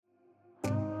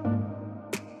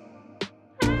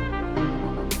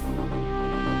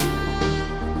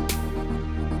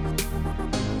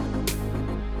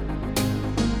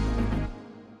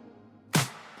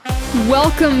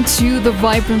Welcome to the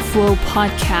Vibrant Flow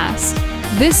podcast.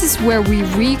 This is where we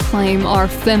reclaim our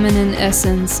feminine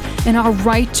essence and our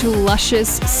right to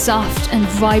luscious, soft, and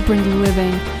vibrant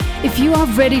living. If you are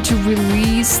ready to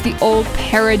release the old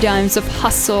paradigms of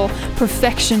hustle,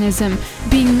 perfectionism,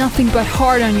 being nothing but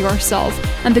hard on yourself,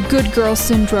 and the good girl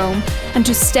syndrome, and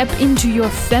to step into your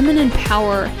feminine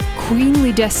power,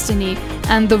 queenly destiny,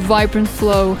 and the vibrant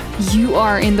flow, you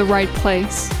are in the right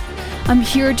place. I'm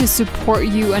here to support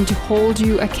you and to hold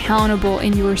you accountable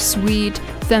in your sweet,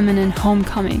 feminine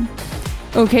homecoming.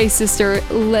 Okay, sister,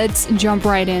 let's jump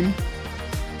right in.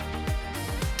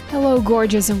 Hello,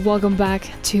 gorgeous, and welcome back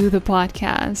to the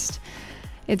podcast.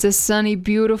 It's a sunny,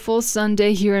 beautiful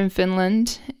Sunday here in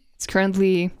Finland. It's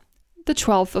currently the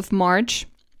 12th of March.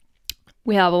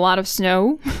 We have a lot of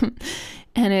snow,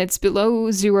 and it's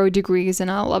below 0 degrees, and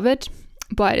I love it.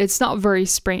 But it's not very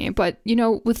springy. But, you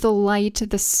know, with the light,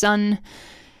 the sun,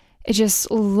 it's just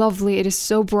lovely. It is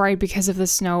so bright because of the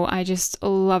snow. I just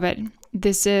love it.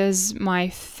 This is my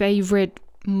favorite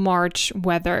March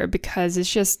weather because it's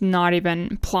just not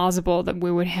even plausible that we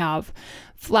would have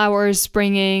flowers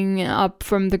springing up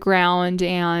from the ground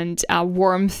and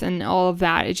warmth and all of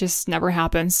that. It just never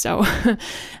happens. So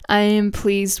I am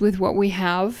pleased with what we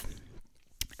have.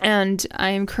 And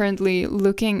I am currently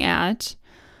looking at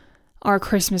our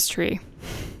Christmas tree.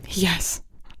 Yes,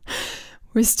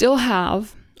 we still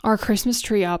have our Christmas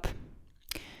tree up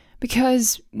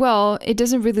because, well, it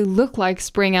doesn't really look like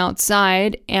spring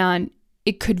outside, and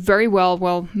it could very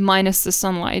well, minus the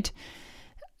sunlight,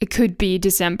 it could be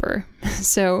December.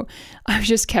 So I've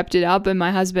just kept it up, and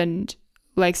my husband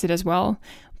likes it as well.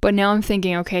 But now I'm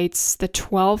thinking, okay, it's the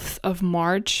 12th of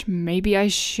March. Maybe I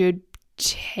should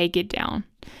take it down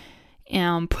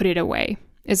and put it away.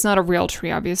 It's not a real tree,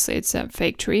 obviously. It's a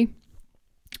fake tree.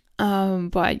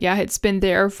 But yeah, it's been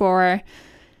there for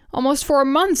almost 4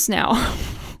 months now,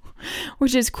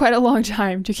 which is quite a long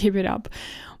time to keep it up.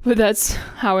 But that's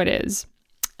how it is.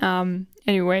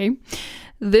 Anyway,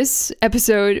 this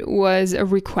episode was a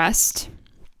request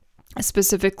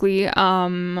specifically,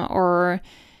 or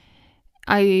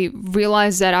I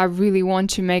realized that I really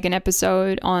want to make an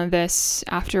episode on this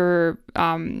after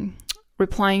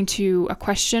replying to a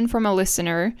question from a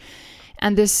listener,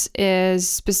 and this is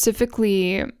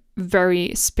specifically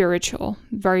very spiritual,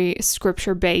 very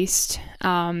scripture-based,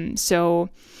 so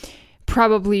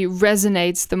probably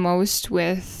resonates the most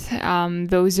with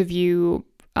those of you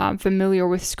familiar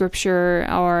with scripture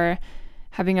or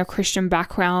having a Christian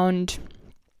background,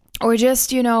 or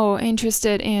just, you know,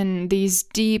 interested in these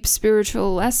deep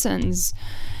spiritual lessons.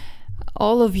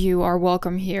 All of you are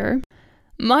welcome here.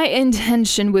 My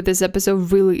intention with this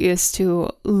episode really is to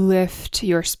lift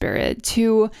your spirit,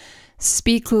 to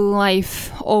speak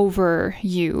life over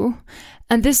you.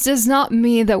 And this does not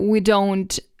mean that we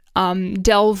don't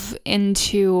delve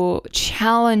into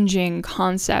challenging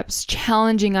concepts,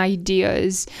 challenging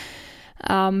ideas,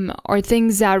 or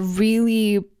things that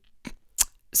really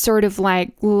sort of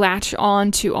like latch on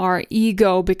to our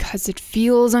ego because it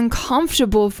feels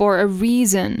uncomfortable for a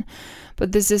reason.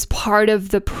 But this is part of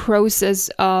the process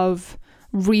of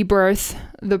rebirth,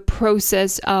 the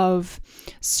process of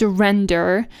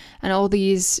surrender, and all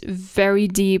these very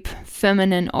deep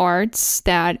feminine arts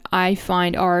that I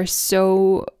find are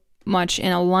so much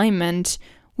in alignment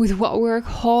with what we're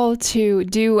called to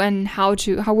do and how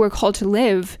we're called to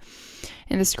live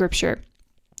in the scripture.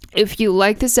 If you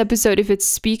like this episode, if it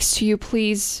speaks to you,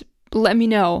 please let me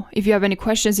know. If you have any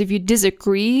questions, if you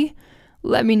disagree,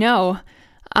 let me know.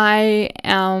 I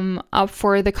am up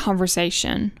for the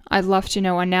conversation. I'd love to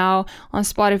know. And now on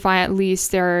Spotify, at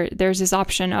least, there's this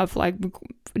option of like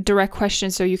direct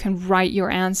questions, so you can write your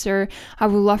answer. I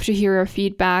would love to hear your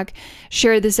feedback.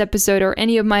 Share this episode or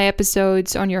any of my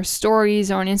episodes on your stories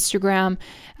or on Instagram.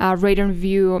 Rate and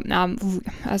review.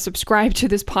 Subscribe to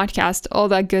this podcast. All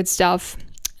that good stuff.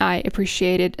 I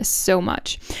appreciate it so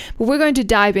much. But we're going to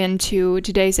dive into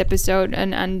today's episode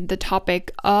and the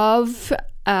topic of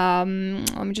let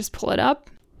me just pull it up.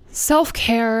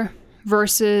 Self-care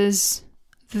versus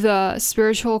the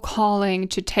spiritual calling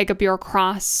to take up your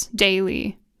cross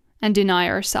daily and deny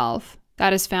yourself.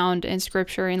 That is found in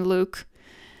scripture in Luke,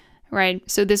 right?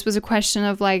 So this was a question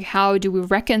of like, how do we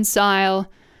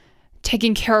reconcile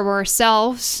taking care of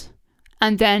ourselves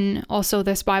and then also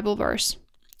this Bible verse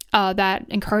that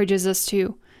encourages us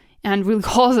to and really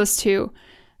calls us to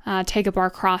take up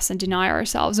our cross and deny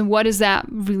ourselves. And what does that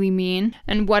really mean?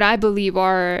 And what I believe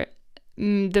are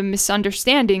the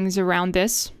misunderstandings around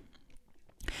this.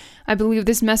 I believe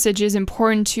this message is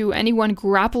important to anyone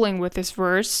grappling with this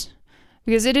verse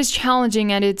because it is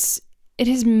challenging, and it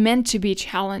is meant to be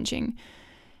challenging.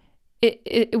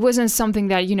 it wasn't something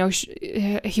that,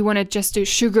 he wanted just to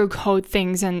sugarcoat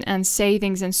things and say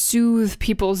things and soothe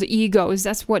people's egos.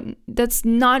 That's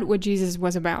not what Jesus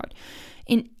was about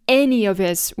in any of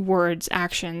his words,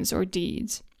 actions, or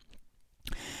deeds.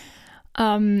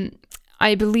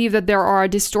 I believe that there are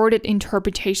distorted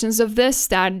interpretations of this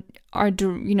that are,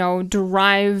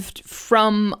 derived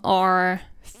from our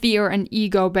fear and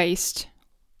ego-based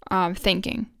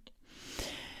thinking.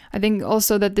 I think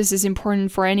also that this is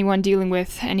important for anyone dealing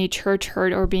with any church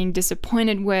hurt or being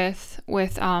disappointed with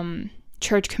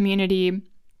church community,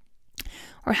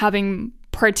 or having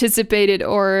participated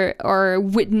or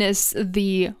witnessed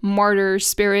the martyr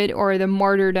spirit or the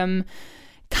martyrdom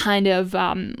kind of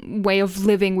way of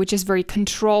living, which is very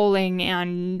controlling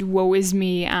and woe is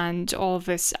me, and all of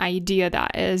this idea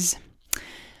that is,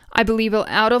 I believe,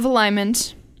 out of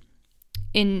alignment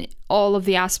in all of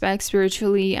the aspects,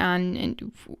 spiritually and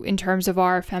in terms of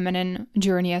our feminine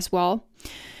journey as well.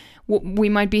 We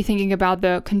might be thinking about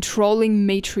the controlling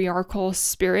matriarchal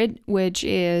spirit, which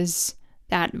is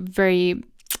that very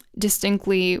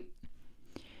distinctly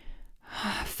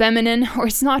feminine, or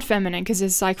it's not feminine because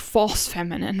it's like false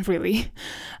feminine, really,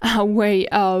 a way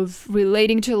of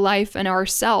relating to life and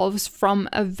ourselves from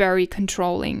a very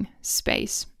controlling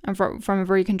space, and from a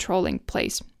very controlling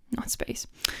place, not space.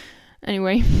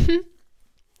 Anyway,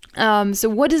 so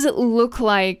what does it look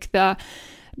like, the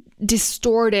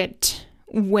distorted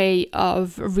way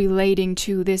of relating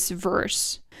to this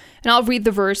verse? And I'll read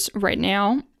the verse right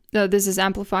now. This is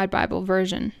Amplified Bible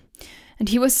version. And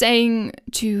he was saying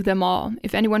to them all,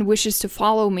 if anyone wishes to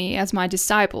follow me as my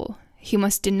disciple, he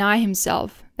must deny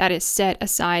himself, that is, set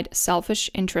aside selfish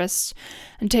interests,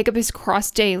 and take up his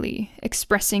cross daily,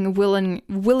 expressing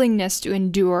willingness to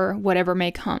endure whatever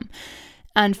may come,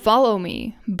 and follow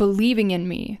me, believing in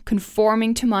me,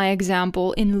 conforming to my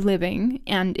example in living,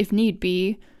 and if need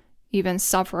be, even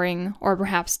suffering or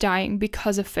perhaps dying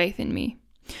because of faith in me.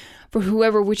 For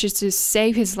whoever wishes to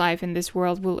save his life in this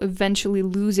world will eventually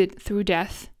lose it through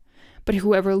death. But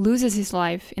whoever loses his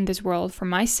life in this world for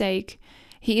my sake,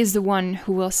 he is the one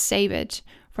who will save it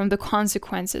from the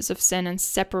consequences of sin and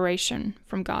separation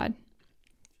from God.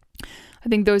 I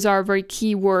think those are very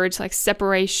key words, like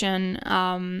separation,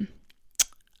 and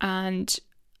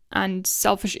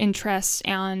selfish interests,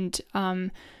 and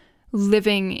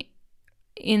living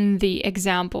in the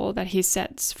example that he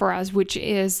sets for us, which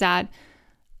is that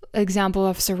example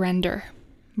of surrender,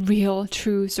 real,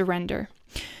 true surrender.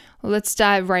 Let's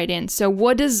dive right in. So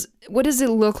what does it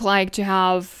look like to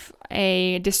have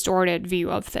a distorted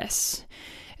view of this?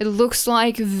 It looks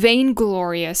like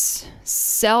vainglorious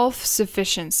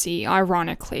self-sufficiency,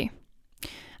 ironically.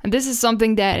 And this is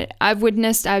something that I've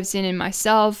witnessed, I've seen in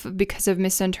myself because of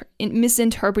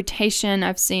misinterpretation.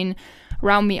 I've seen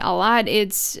around me a lot.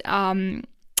 It's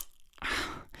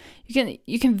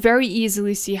you can very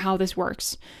easily see how this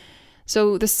works.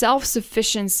 So the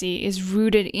self-sufficiency is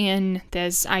rooted in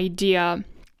this idea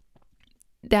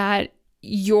that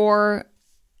you're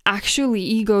actually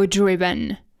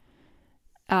ego-driven.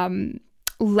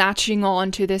 Latching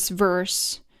on to this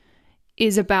verse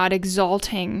is about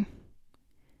exalting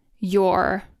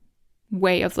your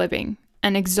way of living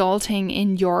and exalting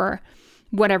in your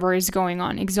whatever is going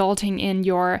on, exalting in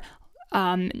your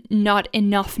not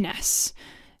enoughness,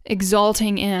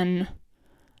 exalting in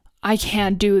I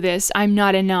can't do this, I'm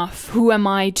not enough, who am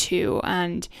I to?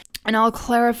 And I'll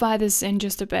clarify this in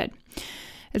just a bit.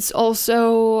 It's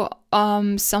also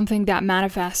something that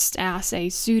manifests as a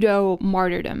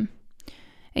pseudo-martyrdom.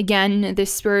 Again,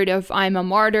 this spirit of I'm a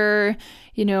martyr,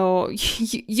 you know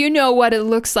what it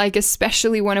looks like,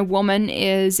 especially when a woman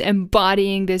is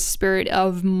embodying this spirit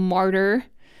of martyr,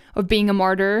 of being a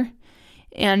martyr,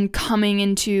 and coming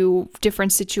into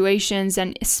different situations,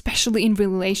 and especially in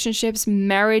relationships.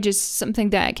 Marriage is something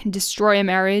that can destroy a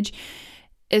marriage,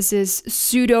 is this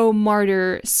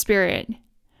pseudo-martyr spirit,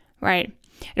 right?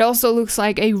 It also looks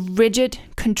like a rigid,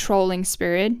 controlling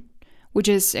spirit, which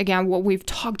is, again, what we've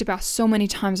talked about so many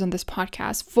times on this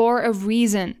podcast for a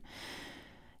reason.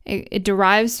 It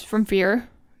derives from fear,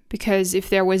 because if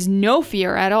there was no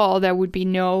fear at all, there would be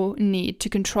no need to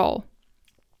control.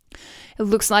 It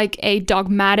looks like a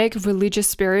dogmatic religious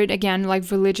spirit, again,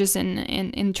 like religious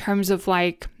in terms of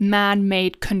like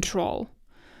man-made control.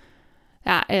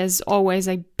 That is always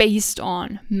like based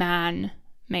on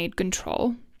man-made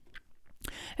control.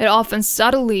 It often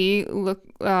subtly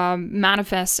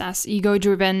manifests as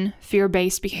ego-driven,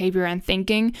 fear-based behavior and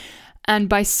thinking. And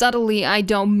by subtly, I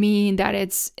don't mean that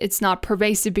it's not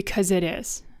pervasive, because it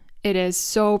is. It is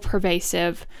so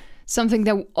pervasive, something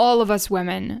that all of us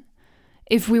women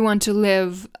if we want to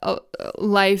live a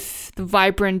life the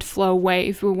vibrant flow way,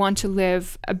 if we want to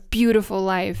live a beautiful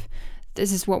life,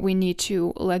 this is what we need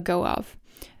to let go of.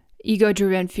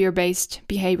 Ego-driven, fear-based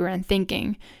behavior and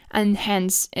thinking. And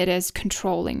hence it is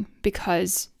controlling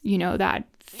because, that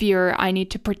fear, I need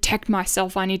to protect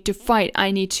myself, I need to fight,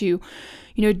 I need to,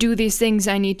 do these things,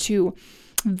 I need to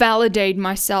validate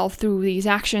myself through these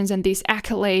actions and these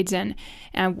accolades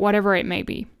and whatever it may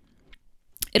be.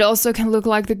 It also can look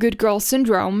like the good girl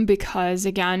syndrome because,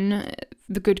 again,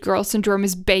 the good girl syndrome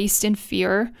is based in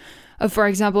fear of, for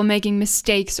example, making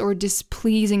mistakes or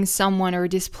displeasing someone or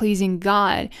displeasing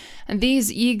God. And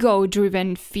these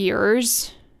ego-driven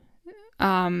fears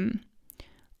are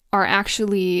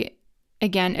actually,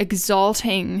 again,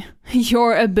 exalting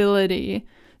your ability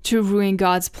to ruin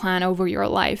God's plan over your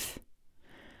life.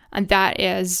 And that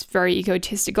is very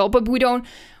egotistical. But we don't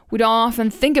often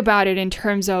think about it in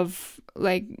terms of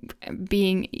like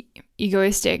being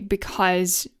egoistic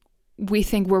because we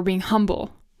think we're being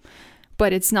humble.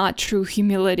 But it's not true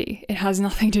humility. It has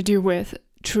nothing to do with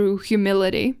true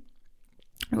humility,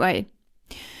 right?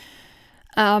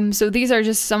 So these are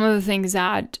just some of the things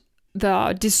that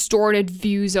the distorted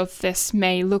views of this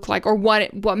may look like, or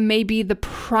what may be the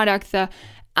product, the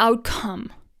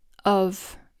outcome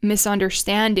of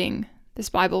misunderstanding this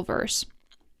Bible verse.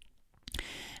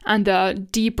 And the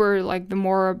deeper, like the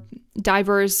more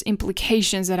diverse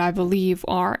implications that I believe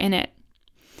are in it.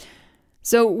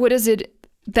 So what does it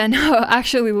then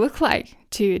actually look like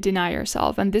to deny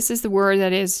yourself? And this is the word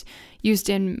that is used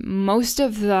in most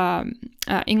of the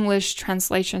English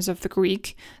translations of the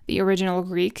Greek, the original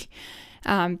Greek,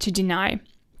 to deny.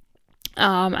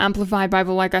 Amplified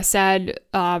Bible, like I said,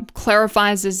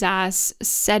 clarifies this as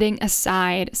setting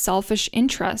aside selfish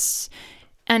interests.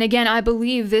 And again, I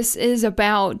believe this is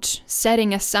about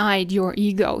setting aside your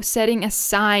ego, setting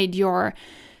aside your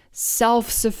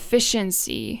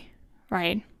self-sufficiency,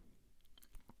 right?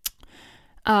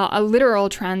 A literal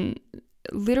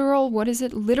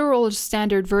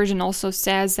standard version also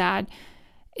says that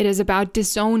it is about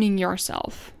disowning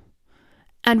yourself.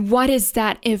 And what is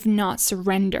that if not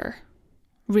surrender,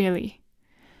 really?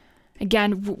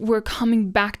 Again, we're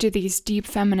coming back to these deep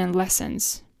feminine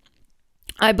lessons.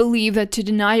 I believe that to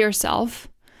deny yourself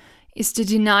is to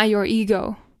deny your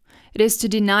ego. It is to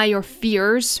deny your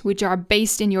fears, which are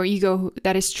based in your ego,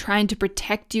 that is trying to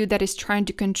protect you, that is trying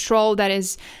to control, that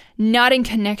is not in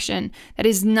connection, that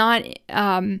is not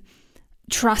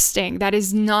trusting, that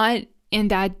is not in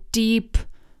that deep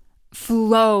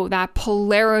flow, that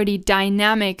polarity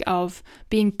dynamic of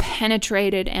being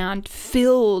penetrated and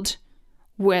filled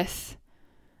with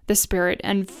the Spirit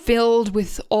and filled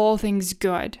with all things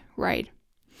good, right?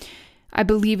 I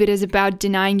believe it is about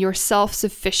denying your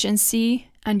self-sufficiency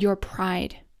and your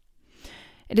pride.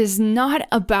 It is not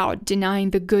about denying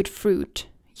the good fruit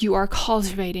you are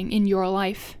cultivating in your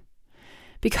life.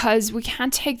 Because we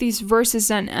can't take these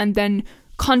verses and then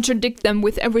contradict them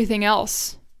with everything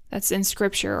else that's in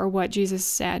Scripture or what Jesus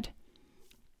said.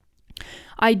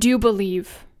 I do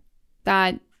believe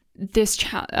that this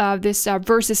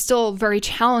verse is still very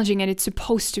challenging, and it's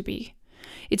supposed to be.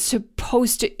 It's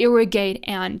supposed to irrigate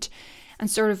and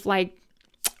sort of like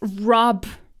rub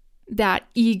that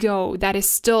ego that is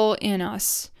still in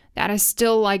us, that is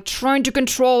still like trying to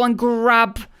control and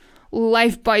grab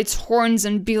life by its horns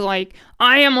and be like,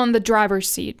 I am on the driver's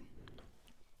seat.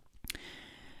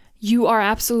 You are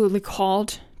absolutely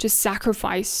called to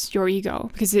sacrifice your ego,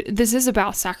 because this is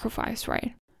about sacrifice,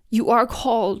 right? You are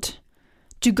called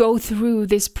to go through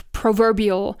this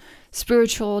proverbial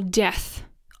spiritual death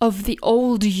of the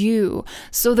old you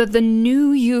so that the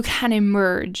new you can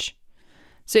emerge.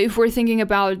 So if we're thinking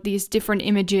about these different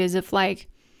images of like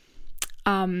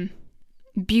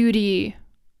beauty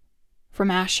from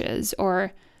ashes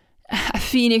or a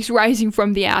phoenix rising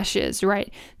from the ashes,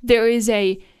 right? There is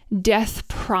a death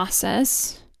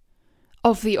process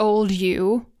of the old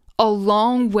you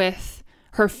along with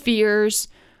her fears,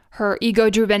 her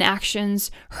ego-driven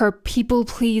actions, her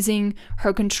people-pleasing,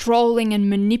 her controlling and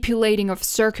manipulating of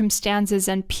circumstances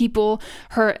and people,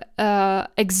 her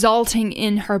exalting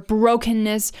in her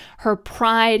brokenness, her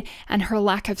pride, and her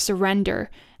lack of surrender,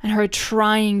 and her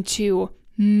trying to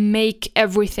make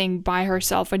everything by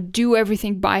herself and do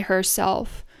everything by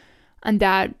herself, and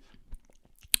that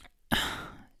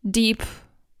deep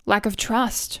lack of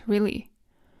trust, really.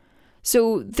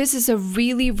 So this is a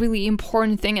really, really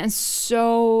important thing, and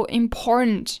so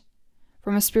important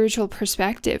from a spiritual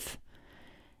perspective.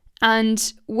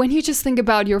 And when you just think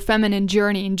about your feminine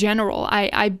journey in general,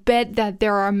 I bet that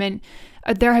there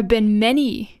have been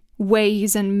many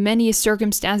ways and many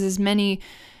circumstances, many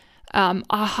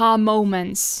aha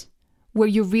moments where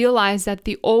you realize that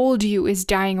the old you is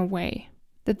dying away,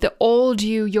 that the old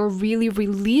you, you're really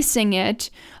releasing it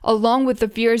along with the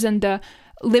fears and the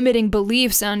limiting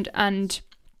beliefs and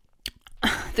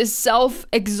this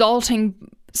self-exalting,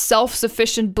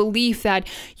 self-sufficient belief that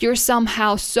you're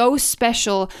somehow so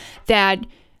special that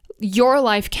your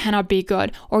life cannot be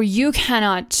good, or you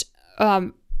cannot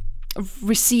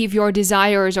receive your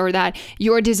desires, or that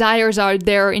your desires are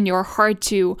there in your heart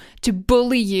to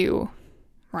bully you,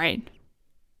 right?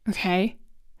 Okay?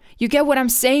 You get what I'm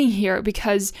saying here,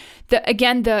 because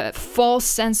the false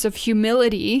sense of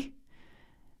humility,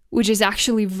 which is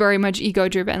actually very much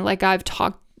ego-driven, like I've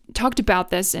talked about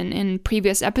this in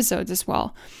previous episodes as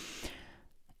well.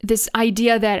 This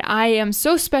idea that I am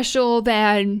so special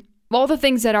that all the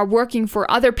things that are working for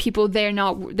other people, they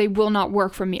will not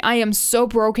work for me. I am so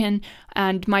broken,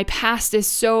 and my past is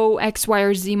so X, Y,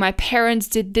 or Z. My parents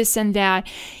did this and that,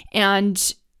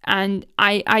 and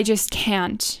I just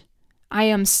can't. I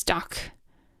am stuck.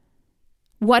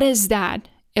 What is that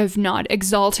if not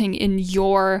exalting in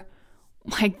your,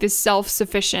 like, this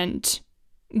self-sufficient,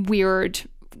 weird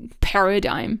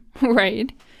paradigm,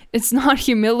 right? It's not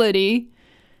humility.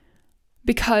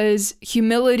 Because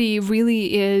humility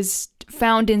really is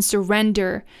found in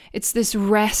surrender. It's this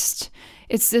rest.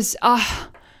 It's this,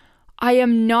 I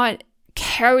am not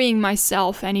carrying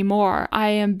myself anymore. I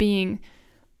am being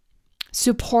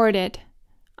supported.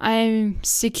 I'm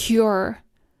secure.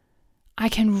 I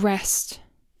can rest.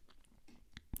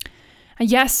 And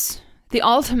yes, the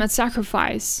ultimate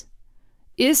sacrifice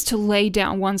is to lay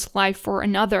down one's life for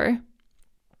another,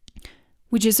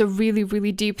 which is a really,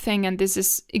 really deep thing. And this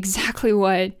is exactly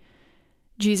what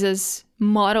Jesus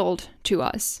modeled to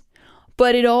us.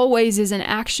 But it always is an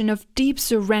action of deep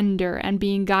surrender and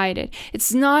being guided.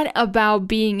 It's not about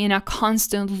being in a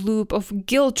constant loop of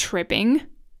guilt tripping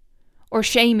or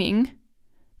shaming,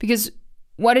 because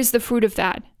what is the fruit of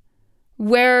that?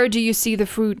 Where do you see the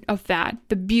fruit of that?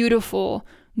 The beautiful,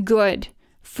 good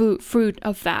fruit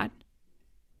of that.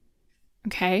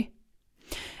 Okay?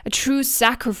 A true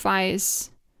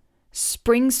sacrifice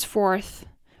springs forth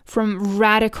from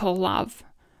radical love,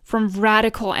 from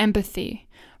radical empathy,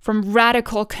 from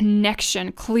radical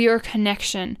connection, clear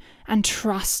connection, and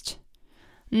trust.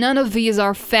 None of these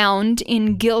are found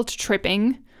in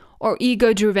guilt-tripping or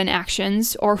ego-driven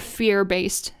actions or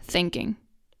fear-based thinking.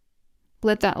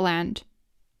 Let that land.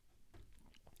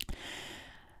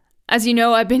 As you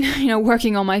know, I've been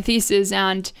working on my thesis,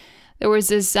 and there was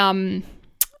this one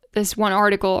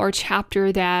article or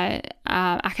chapter that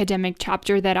academic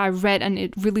chapter that I read, and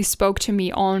it really spoke to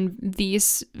me on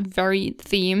these very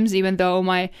themes, even though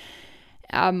my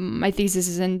thesis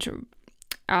isn't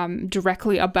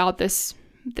directly about this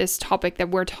topic that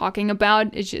we're talking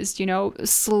about. It just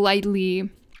slightly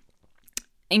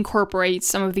incorporates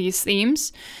some of these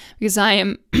themes, because I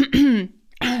am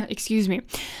excuse me,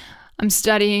 I'm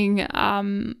studying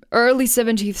early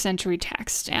 17th century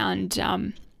text,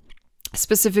 and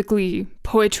specifically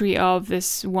poetry of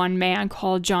this one man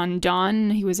called John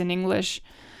Donne. He was an English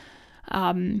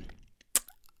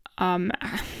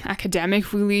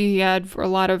academic, really. He had a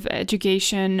lot of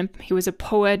education. He was a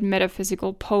poet,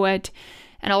 metaphysical poet,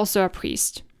 and also a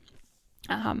priest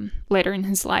later in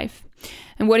his life.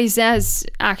 And what he says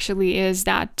actually is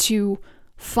that to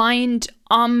find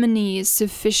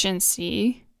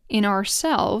omnisufficiency in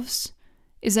ourselves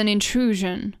is an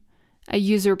intrusion, a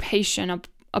usurpation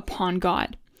upon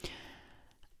God.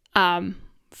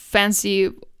 Fancy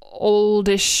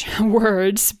oldish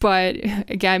words, but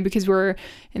again, because we're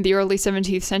in the early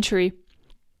 17th century.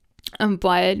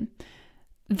 But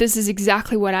this is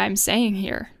exactly what I'm saying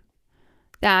here.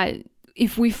 That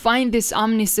if we find this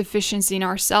omnisufficiency in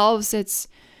ourselves,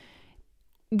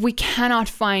 we cannot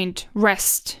find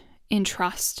rest in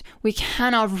trust. We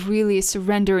cannot really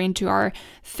surrender into our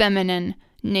feminine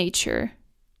nature.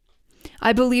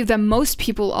 I believe that most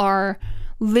people are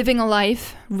living a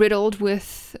life riddled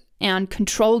with and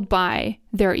controlled by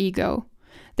their ego,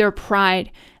 their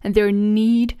pride, and their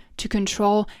need to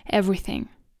control everything.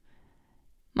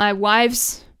 My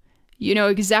wives, you know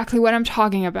exactly what I'm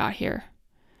talking about here.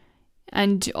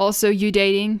 And also you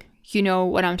dating, you know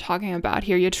what I'm talking about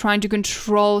here. You're trying to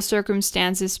control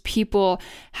circumstances, people,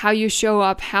 how you show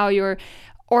up, how you're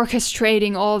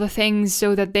orchestrating all the things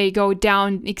so that they go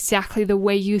down exactly the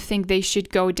way you think they should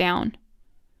go down.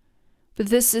 But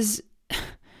this is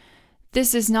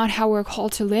not how we're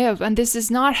called to live, and this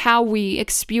is not how we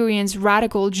experience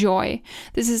radical joy.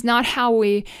 This is not how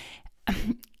we,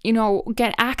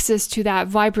 get access to that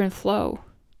vibrant flow.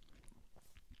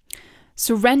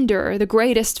 Surrender, the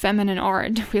greatest feminine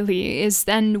art, really, is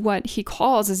then what he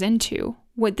calls us into,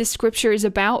 what this scripture is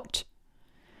about.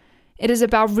 It is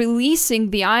about releasing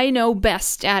the I know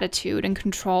best attitude and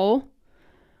control,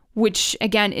 which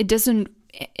again,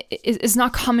 it's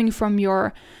not coming from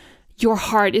your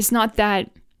heart. It's not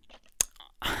that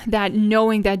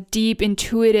knowing, that deep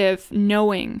intuitive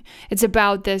knowing. It's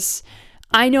about this,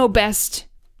 I know best.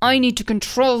 I need to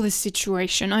control this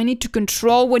situation. I need to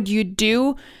control what you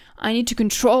do. I need to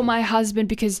control my husband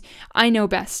because I know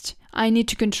best. I need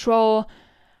to control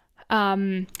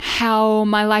how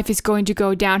my life is going to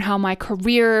go down, how my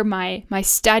career, my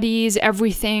studies,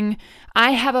 everything.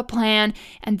 I have a plan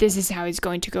and this is how it's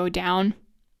going to go down,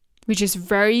 which is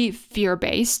very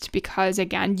fear-based because,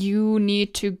 again, you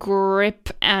need to grip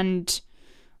and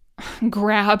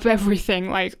grab everything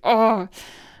like, oh,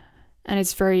 and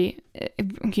it's very,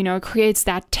 it creates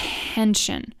that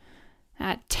tension,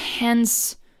 that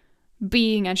tense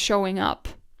being and showing up.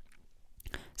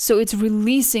 So it's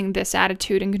releasing this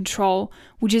attitude and control,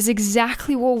 which is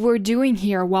exactly what we're doing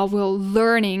here while we're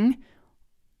learning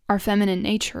our feminine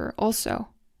nature also.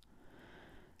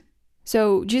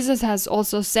 So Jesus has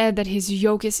also said that his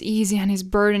yoke is easy and his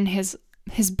burden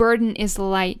is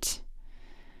light.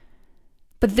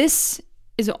 But this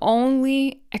is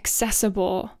only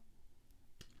accessible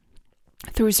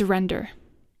through surrender.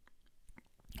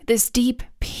 This deep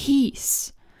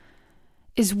peace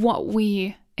is what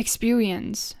we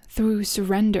experience through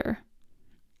surrender.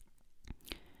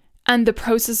 And the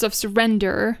process of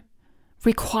surrender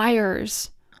requires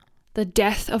the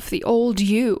death of the old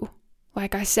you.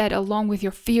 Like I said, along with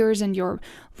your fears and your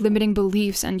limiting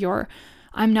beliefs and your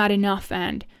I'm not enough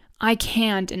and I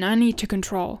can't and I need to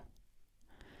control.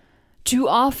 Too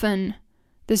often,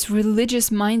 this religious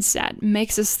mindset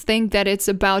makes us think that it's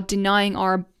about denying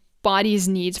our body's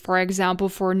needs, for example,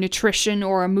 for nutrition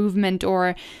or a movement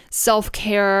or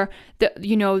self-care,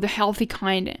 the healthy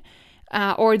kind,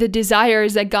 or the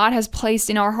desires that God has placed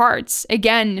in our hearts.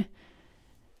 Again,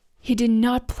 he did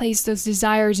not place those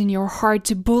desires in your heart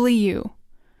to bully you,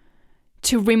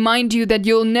 to remind you that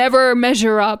you'll never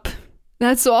measure up.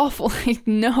 That's awful.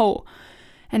 No.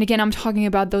 And again, I'm talking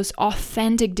about those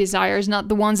authentic desires, not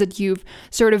the ones that you've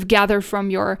sort of gathered from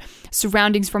your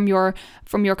surroundings, from your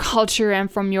culture and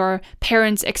from your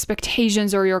parents'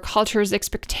 expectations or your culture's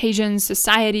expectations,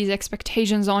 society's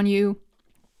expectations on you.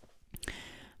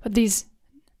 But these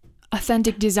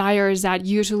authentic desires that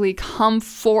usually come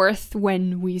forth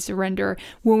when we surrender,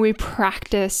 when we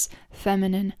practice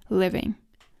feminine living,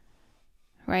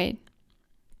 right?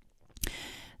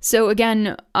 So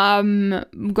again,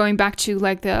 going back to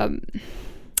like the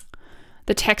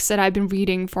text that I've been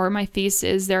reading for my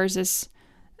thesis, there's this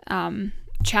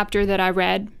chapter that I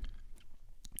read.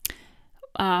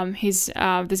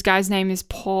 This guy's name is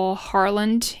Paul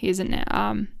Harland. He's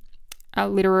a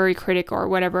literary critic or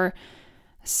whatever,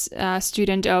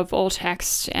 student of old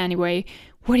text. Anyway,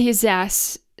 what he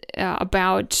says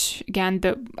about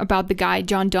the guy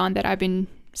John Donne that I've been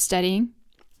studying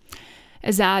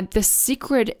is that the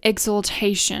secret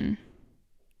exaltation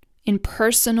in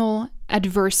personal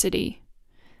adversity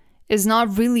is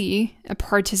not really a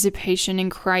participation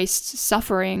in Christ's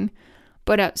suffering,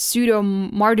 but a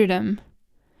pseudo-martyrdom,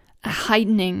 a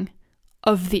heightening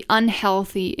of the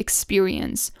unhealthy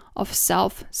experience of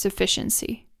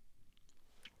self-sufficiency.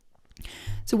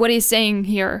 So what he's saying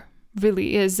here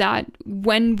really is that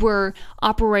when we're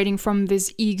operating from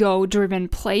this ego-driven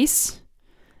place,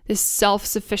 this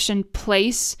self-sufficient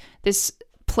place, this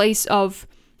place of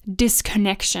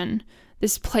disconnection,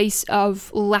 this place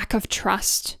of lack of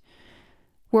trust,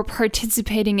 we're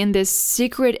participating in this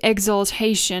secret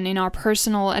exaltation in our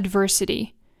personal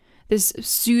adversity, this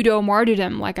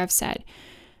pseudo-martyrdom, like I've said.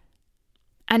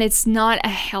 And it's not a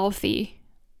healthy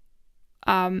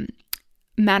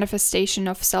manifestation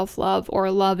of self-love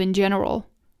or love in general,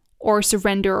 or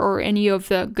surrender, or any of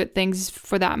the good things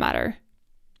for that matter.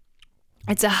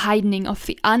 It's a heightening of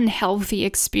the unhealthy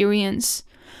experience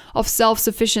of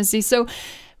self-sufficiency. So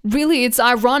really, it's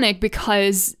ironic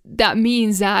because that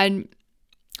means that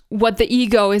what the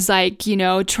ego is like,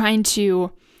 trying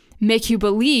to make you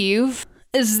believe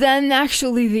is then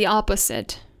actually the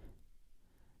opposite.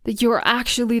 That you're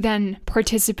actually then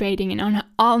participating in an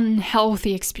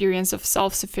unhealthy experience of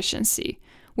self-sufficiency,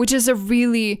 which is a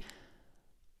really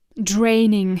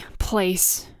draining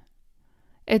place.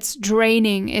 It's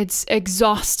draining, it's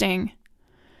exhausting.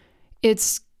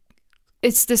 It's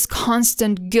this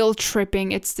constant guilt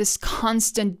tripping, it's this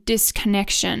constant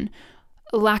disconnection,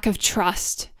 lack of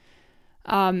trust,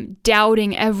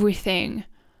 doubting everything,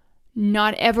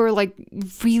 not ever like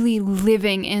really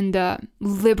living in the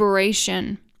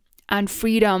liberation and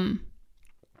freedom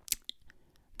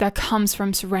that comes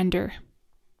from surrender.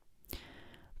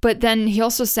 But then he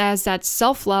also says that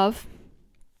self-love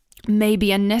may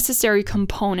be a necessary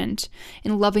component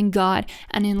in loving God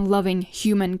and in loving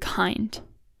humankind.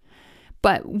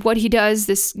 But what he does,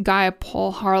 this guy,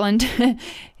 Paul Harland,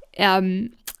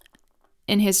 in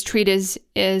his treatise,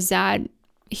 is that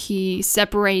he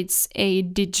separates a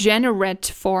degenerate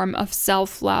form of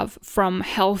self-love from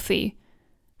healthy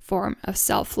form of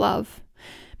self-love.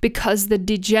 Because the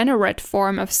degenerate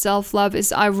form of self-love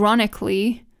is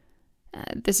ironically,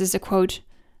 this is a quote,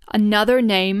 another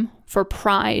name for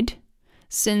pride,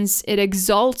 since it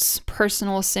exalts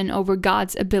personal sin over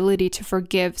God's ability to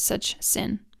forgive such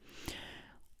sin.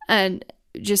 And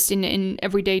just in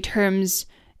everyday terms,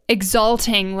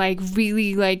 exalting, like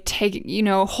really like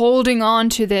holding on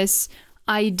to this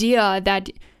idea that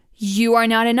you are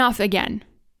not enough again.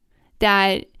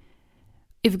 That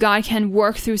if God can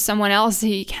work through someone else,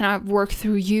 he cannot work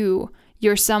through you.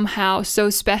 You're somehow so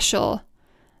special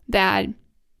that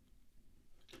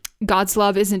God's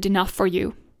love isn't enough for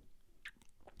you.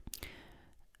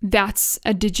 That's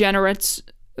a degenerate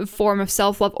form of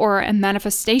self-love, or a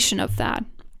manifestation of that.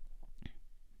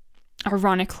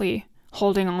 Ironically,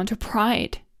 holding on to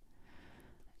pride.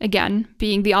 Again,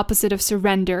 being the opposite of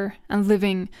surrender and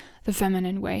living the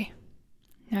feminine way.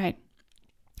 Right?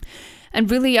 And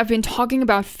really, I've been talking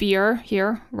about fear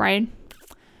here, right?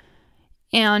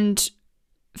 And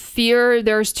fear,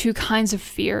 there's two kinds of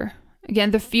fear.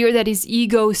 Again, the fear that is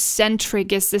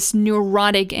egocentric is this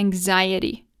neurotic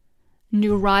anxiety.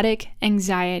 Neurotic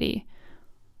anxiety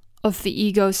of the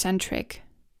egocentric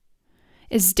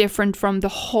is different from the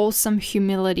wholesome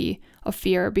humility of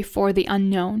fear before the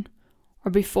unknown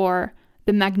or before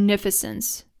the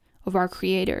magnificence of our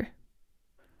Creator.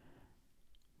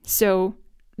 So,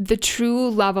 the true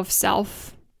love of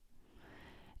self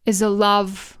is a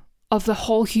love of the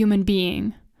whole human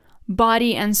being,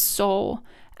 body and soul,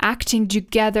 acting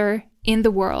together in the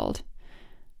world.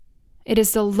 It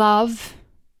is the love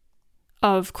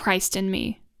of Christ in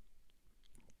me.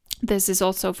 This is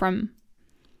also from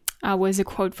was a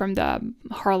quote from the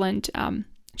Harland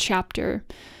chapter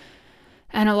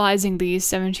analyzing these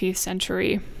 17th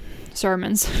century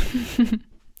sermons.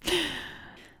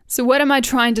 So what am I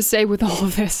trying to say with all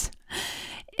of this?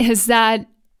 Is that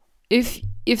if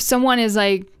someone is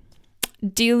like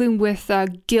dealing with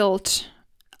guilt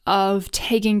of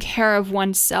taking care of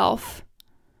oneself,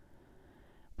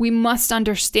 we must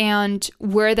understand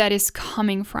where that is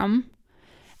coming from.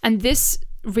 And this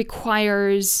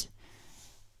requires,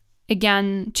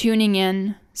 again, tuning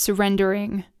in,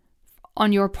 surrendering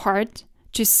on your part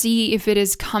to see if it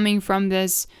is coming from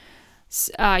this,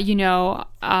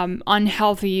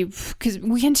 unhealthy, because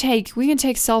we can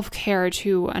take self-care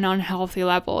to an unhealthy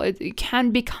level. It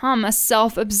can become a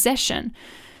self-obsession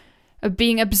of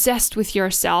being obsessed with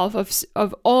yourself,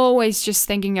 of always just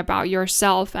thinking about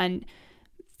yourself. And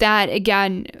that,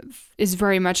 again, is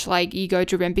very much like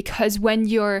ego-driven, because when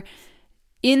you're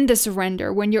in the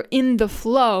surrender, when you're in the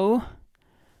flow,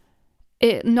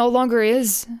 it no longer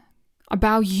is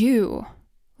about you.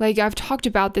 Like I've talked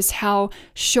about this, how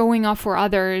showing up for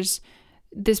others,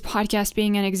 this podcast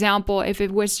being an example, if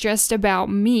it was just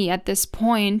about me at this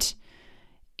point,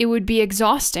 it would be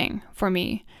exhausting for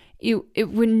me. It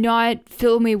would not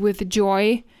fill me with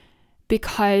joy,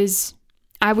 because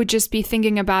I would just be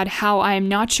thinking about how I am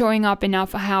not showing up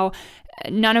enough, how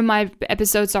none of my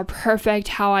episodes are perfect,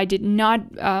 how I did not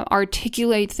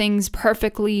articulate things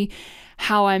perfectly,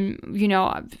 how I'm,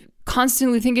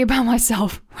 constantly thinking about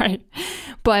myself, right?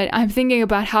 But I'm thinking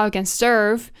about how I can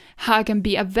serve, how I can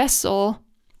be a vessel,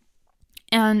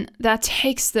 and that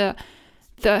takes the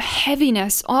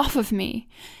heaviness off of me,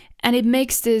 and it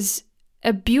makes this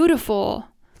a beautiful,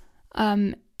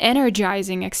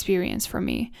 energizing experience for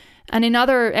me. And in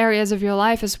other areas of your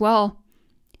life as well,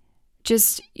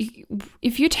 just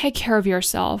if you take care of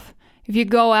yourself, if you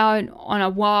go out on a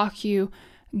walk, you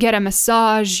get a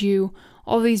massage,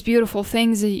 all these beautiful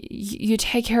things, you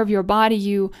take care of your body,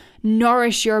 you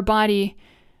nourish your body.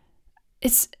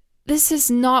 This is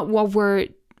not what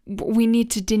we need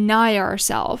to deny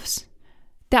ourselves.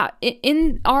 That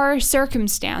in our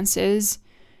circumstances,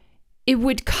 it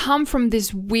would come from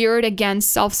this weird, again,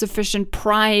 self-sufficient,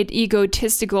 pride,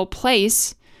 egotistical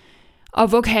place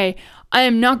of, okay, I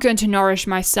am not going to nourish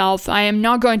myself. I am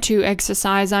not going to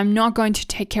exercise. I'm not going to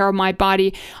take care of my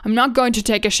body. I'm not going to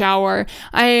take a shower.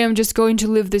 I am just going to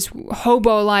live this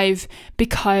hobo life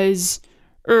because,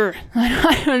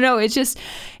 I don't know. It's just,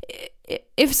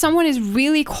 if someone is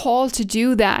really called to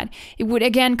do that, it would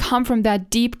again come from that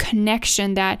deep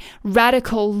connection, that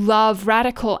radical love,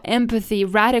 radical empathy,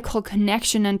 radical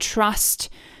connection and trust.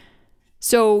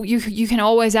 So you can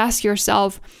always ask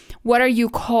yourself, what are you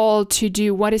called to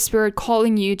do? What is Spirit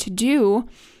calling you to do?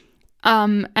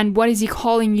 and what is he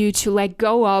calling you to let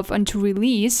go of and to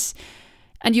release.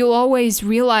 And you'll always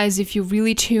realize, if you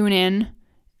really tune in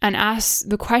and ask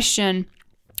the question,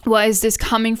 well, is this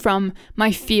coming from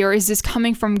my fear? Is this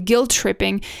coming from guilt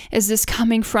tripping? Is this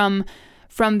coming from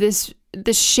this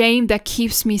shame that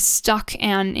keeps me stuck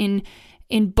and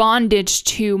in bondage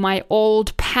to my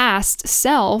old past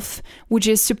self, which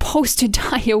is supposed to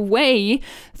die away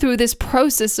through this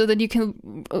process, so that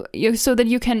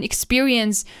you can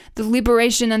experience the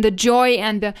liberation and the joy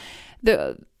and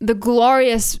the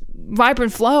glorious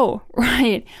vibrant flow,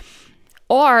 right?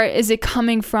 Or is it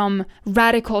coming from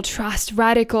radical trust,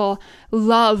 radical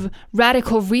love,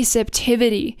 radical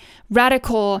receptivity,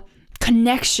 radical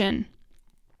connection?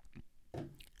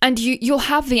 And you'll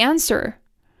have the answer.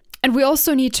 And we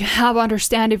also need to have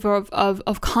understanding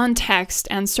of context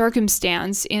and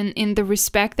circumstance in the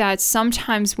respect that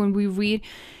sometimes when we read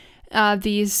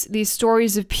these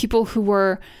stories of people who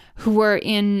were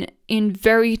in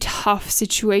very tough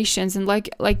situations, and like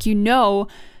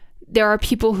there are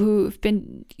people who've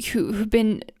been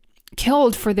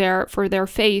killed for their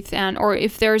faith, and or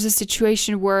if there's a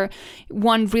situation where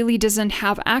one really doesn't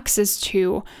have access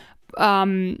to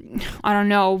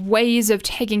ways of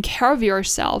taking care of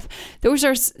yourself. Those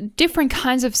are different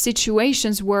kinds of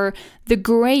situations where the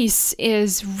grace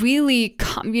is really,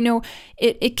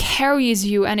 it carries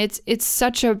you, and it's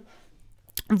such a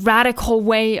radical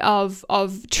way of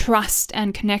trust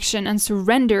and connection and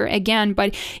surrender again.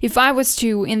 But if I was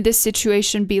to, in this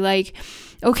situation, be like,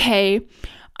 okay,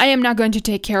 I am not going to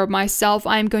take care of myself.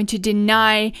 I am going to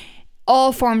deny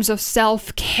all forms of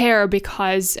self-care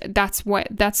because that's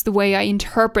the way I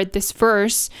interpret this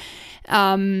verse.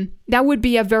 That would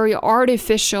be a very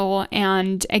artificial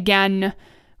and, again,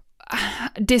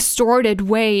 distorted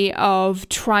way of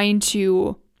trying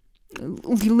to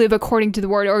live according to the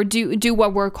word, or do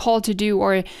what we're called to do,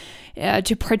 or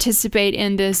to participate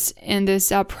in this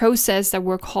process that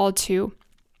we're called to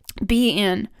be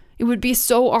in. It would be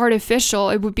so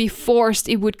artificial. It would be forced.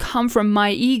 It would come from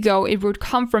my ego. It would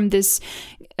come from this,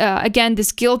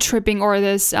 this guilt tripping, or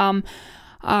this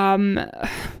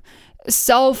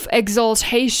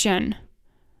self-exaltation,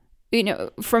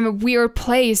 from a weird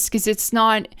place, because it's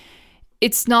not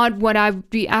what I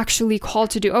would be actually called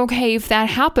to do. Okay, if that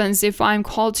happens, if I'm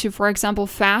called to, for example,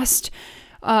 fast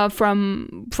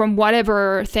from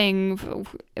whatever thing,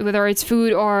 whether it's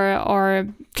food or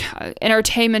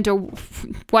entertainment or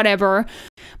whatever.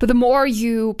 But the more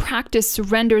you practice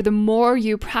surrender, the more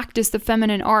you practice the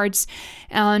feminine arts,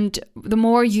 and the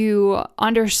more you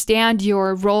understand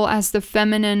your role as the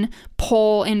feminine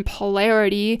pole in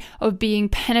polarity, of being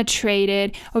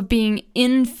penetrated, of being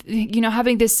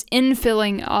having this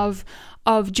infilling of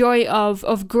joy,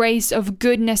 of grace, of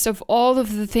goodness, of all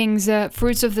of the things,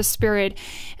 fruits of the Spirit,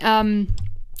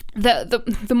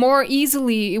 the more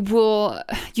easily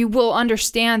you will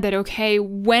understand that, okay,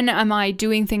 when am I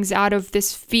doing things out of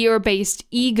this fear-based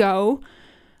ego,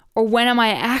 or when am I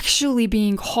actually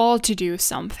being called to do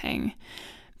something?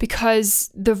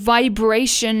 Because the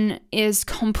vibration is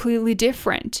completely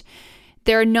different.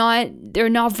 They're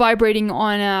not vibrating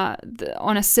on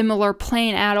a similar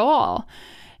plane at all.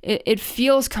 It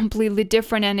feels completely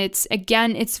different, and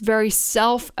it's very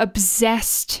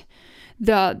self-obsessed.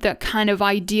 The kind of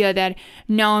idea that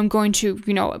now I'm going to,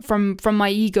 from my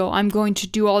ego, I'm going to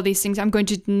do all these things. I'm going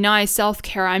to deny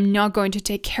self-care. I'm not going to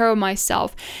take care of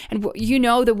myself. And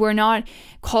that we're not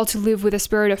called to live with a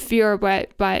spirit of fear,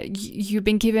 but you've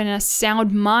been given a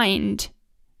sound mind,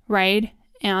 right?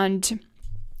 And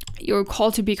you're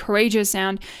called to be courageous.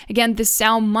 And again, this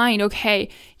sound mind, okay,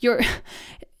 you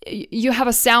have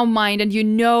a sound mind, and you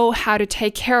know how to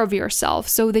take care of yourself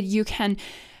so that you can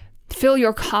fill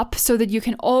your cup, so that you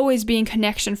can always be in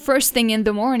connection. First thing in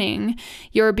the morning,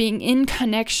 you're being in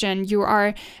connection. You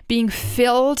are being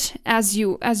filled as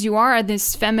you are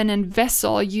this feminine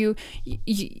vessel.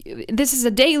 This is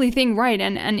a daily thing, right?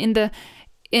 And in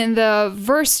the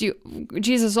verse,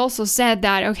 Jesus also said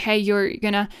that, okay, you're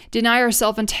gonna deny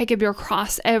yourself and take up your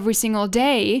cross every single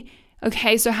day.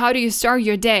 Okay, so how do you start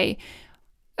your day?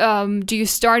 Do you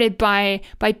start it by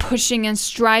pushing and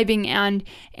striving and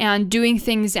doing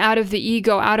things out of the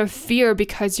ego, out of fear,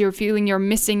 because you're feeling you're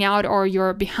missing out, or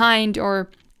you're behind, or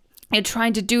you're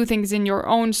trying to do things in your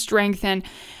own strength, and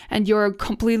you're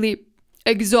completely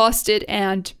exhausted,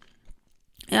 and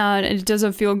it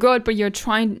doesn't feel good, but you're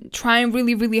trying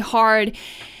really, really hard.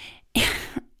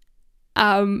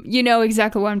 You know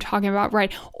exactly what I'm talking about,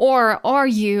 right? Or are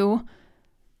you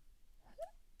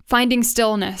finding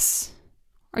stillness?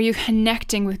 Are you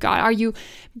connecting with God? Are you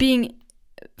being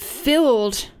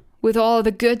filled with all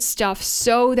the good stuff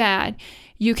so that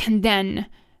you can then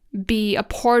be a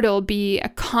portal, be a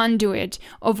conduit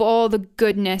of all the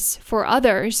goodness for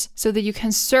others so that you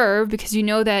can serve, because you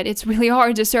know that it's really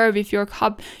hard to serve if your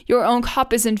own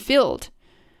cup isn't filled.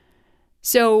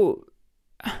 So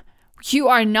you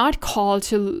are not called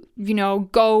to,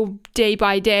 go day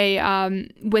by day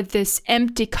with this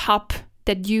empty cup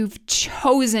that you've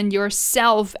chosen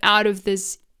yourself out of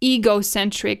this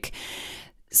egocentric,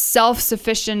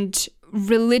 self-sufficient,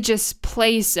 religious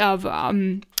place of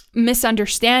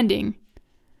misunderstanding.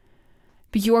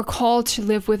 But you are called to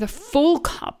live with a full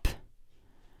cup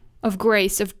of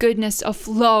grace, of goodness, of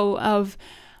flow, of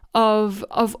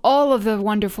all of the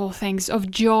wonderful things,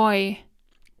 of joy,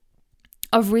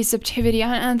 of receptivity,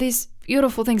 and these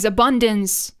beautiful things,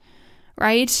 abundance,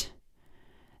 right?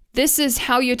 This is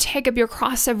how you take up your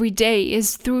cross every day,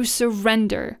 is through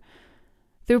surrender,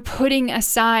 through putting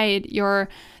aside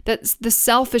the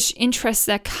selfish interests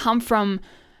that come from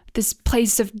this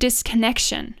place of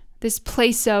disconnection, this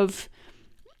place of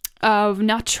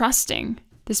not trusting,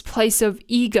 this place of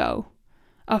ego,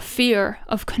 of fear,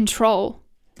 of control.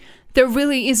 There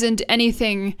really isn't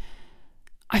anything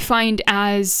I find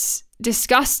as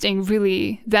disgusting,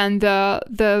 really, than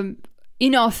the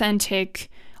inauthentic,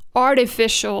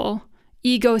 artificial,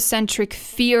 egocentric,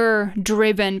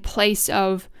 fear-driven place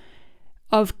of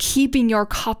keeping your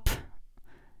cup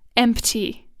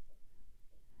empty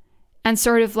and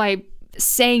sort of like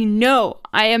saying, no,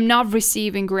 I am not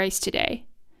receiving grace today.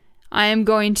 I am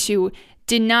going to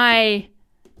deny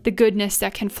the goodness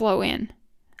that can flow in.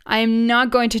 I am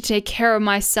not going to take care of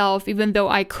myself, even though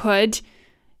I could,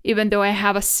 even though I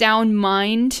have a sound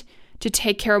mind to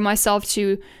take care of myself,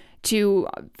 to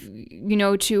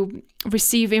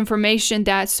receive information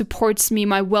that supports me,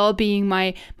 my well-being,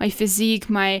 my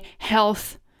physique, my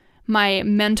health, my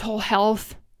mental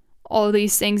health, all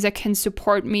these things that can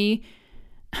support me.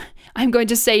 I'm going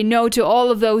to say no to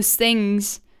all of those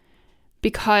things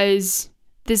because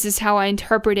this is how I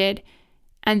interpret it.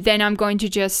 And then I'm going to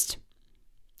just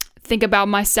think about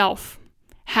myself,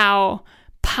 how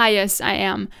pious I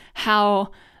am,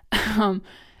 how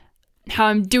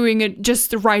I'm doing it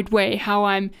just the right way, how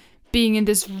I'm being in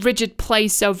this rigid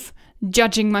place of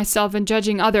judging myself and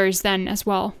judging others then as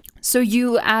well. So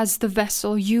you as the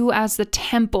vessel, you as the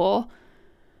temple,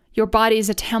 your body is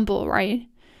a temple, right?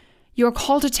 You're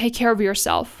called to take care of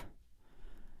yourself.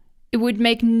 It would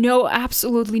make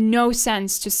absolutely no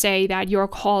sense to say that you're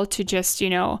called to just,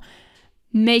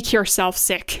 make yourself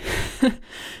sick.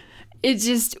 It's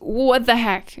just, what the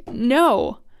heck?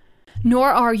 No.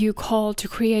 Nor are you called to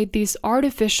create these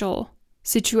artificial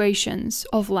situations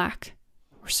of lack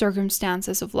or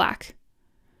circumstances of lack.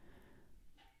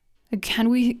 Can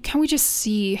we just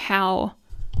see how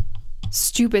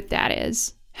stupid that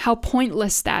is? How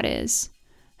pointless that is?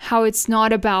 How it's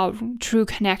not about true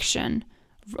connection,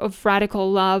 of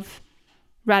radical love,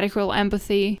 radical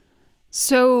empathy.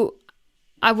 So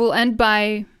I will end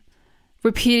by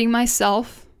repeating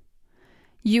myself.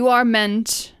 You are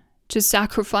meant to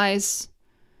sacrifice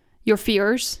your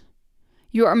fears.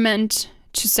 You are meant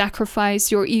to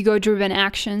sacrifice your ego-driven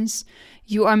actions.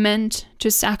 You are meant to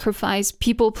sacrifice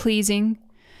people-pleasing.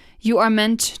 You are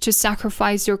meant to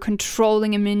sacrifice your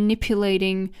controlling and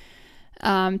manipulating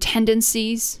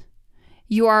tendencies.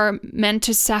 You are meant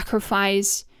to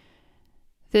sacrifice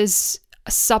this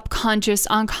subconscious,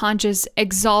 unconscious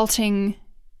exalting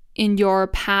in your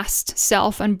past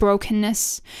self and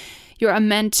brokenness. You are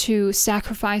meant to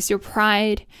sacrifice your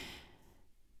pride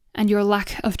and your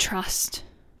lack of trust.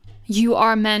 You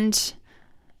are meant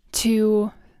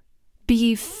to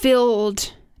be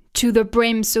filled to the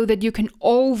brim so that you can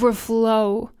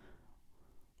overflow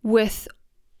with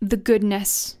the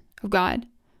goodness of God,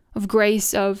 of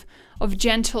grace, of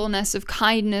gentleness, of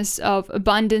kindness, of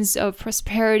abundance, of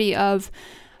prosperity, of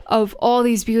all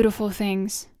these beautiful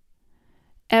things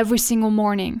every single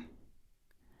morning.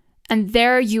 And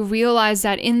there you realize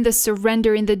that in the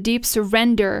surrender, in the deep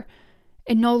surrender,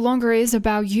 it no longer is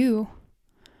about you,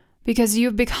 because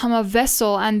you've become a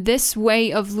vessel, and this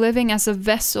way of living as a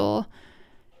vessel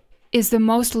is the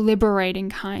most liberating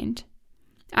kind.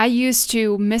 I used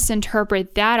to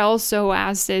misinterpret that also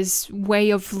as this way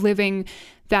of living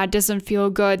that doesn't feel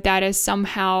good, that is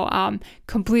somehow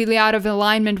completely out of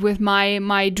alignment with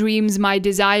my dreams, my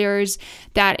desires,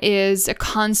 that is a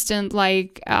constant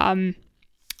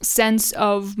sense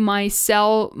of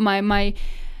myself, my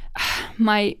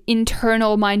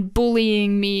internal mind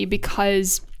bullying me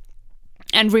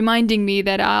and reminding me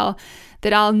that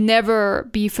I'll never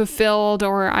be fulfilled,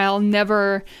 or I'll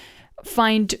never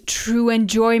find true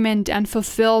enjoyment and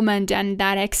fulfillment and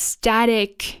that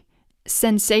ecstatic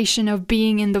sensation of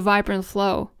being in the vibrant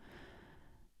flow.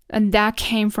 And that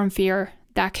came from fear.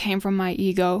 That came from my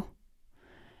ego.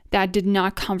 That did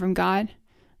not come from God.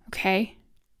 Okay?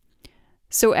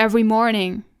 So every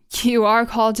morning, you are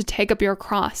called to take up your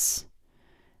cross.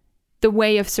 The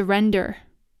way of surrender.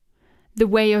 The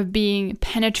way of being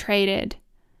penetrated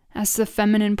as the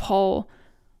feminine pole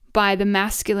by the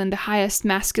masculine, the highest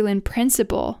masculine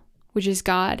principle, which is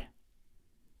God.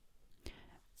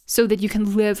 So that you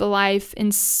can live a life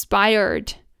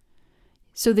inspired.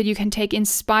 So that you can take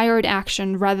inspired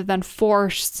action rather than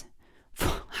forced.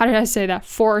 How did I say that?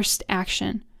 Forced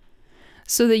action.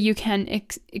 So that you can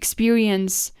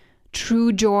experience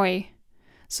true joy.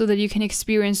 So that you can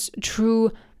experience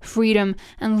true freedom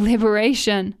and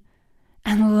liberation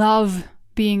and love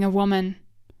being a woman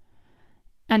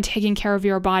and taking care of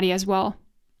your body as well.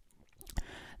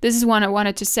 This is what I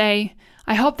wanted to say.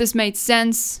 I hope this made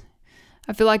sense.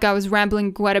 I feel like I was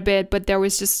rambling quite a bit, but there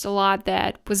was just a lot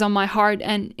that was on my heart.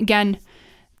 And again,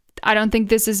 I don't think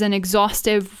this is an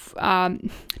exhaustive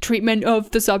treatment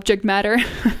of the subject matter,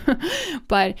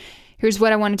 but here's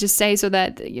what I wanted to say so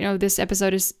that, this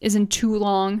episode isn't too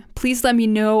long. Please let me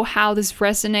know how this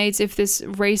resonates, if this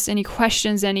raised any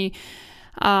questions, any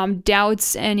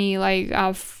doubts, any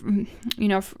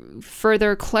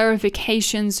further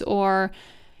clarifications or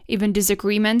even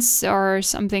disagreements or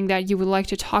something that you would like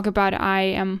to talk about. I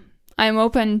am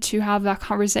open to have that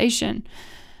conversation.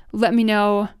 Let me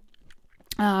know.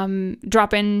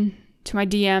 Drop in to my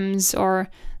DMs or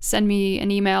send me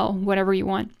an email, whatever you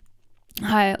want.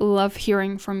 I love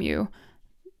hearing from you.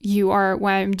 You are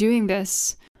why I'm doing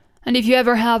this. And if you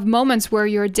ever have moments where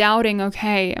you're doubting,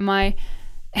 okay, am I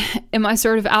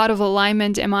sort of out of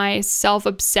alignment? Am I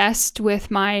self-obsessed with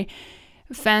my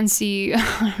fancy,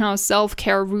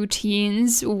 self-care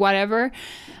routines, whatever?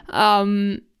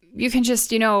 You can just,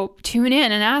 tune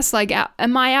in and ask,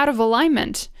 am I out of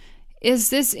alignment?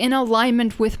 Is this in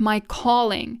alignment with my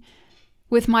calling,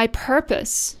 with my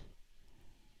purpose?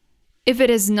 If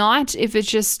it is not, if it's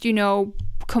just,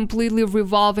 completely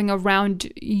revolving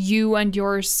around you and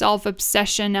your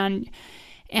self-obsession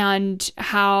and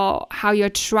how you're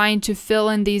trying to fill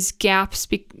in these gaps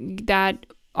that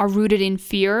are rooted in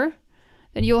fear,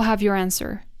 then you'll have your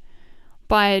answer.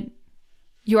 But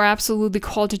you are absolutely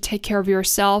called to take care of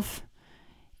yourself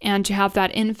and to have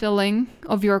that infilling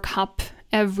of your cup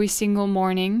every single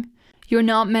morning. You're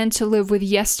not meant to live with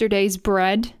yesterday's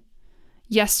bread,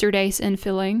 yesterday's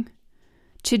infilling.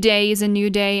 Today is a new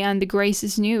day and the grace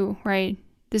is new, right?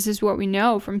 This is what we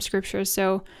know from scripture.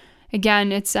 So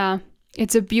again, it's one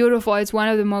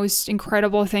of the most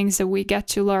incredible things that we get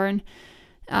to learn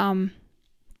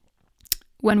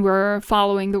when we're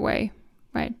following the way,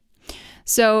 right?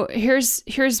 So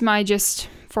here's my gist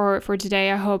for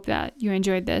today. I hope that you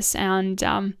enjoyed this, and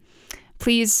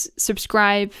please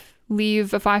subscribe,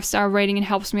 leave a 5-star rating. It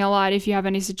helps me a lot. If you have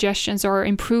any suggestions or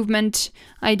improvement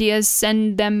ideas,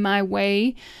 send them my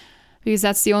way, because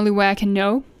that's the only way I can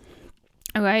know.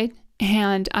 All right.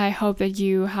 And I hope that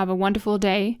you have a wonderful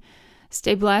day.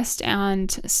 Stay blessed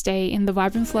and stay in the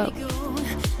vibrant flow.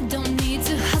 Don't need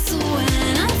to hustle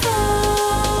when I fall.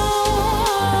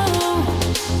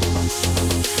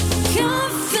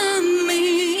 Cover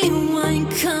me in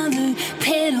wine-colored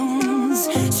petals.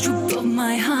 Strip up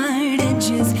my heart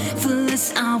edges. For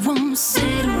less I won't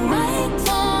settle. Right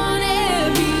on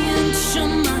every inch of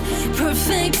my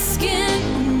perfect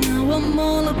skin. Now I'm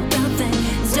all about that.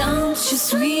 Don't you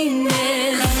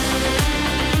sweetness.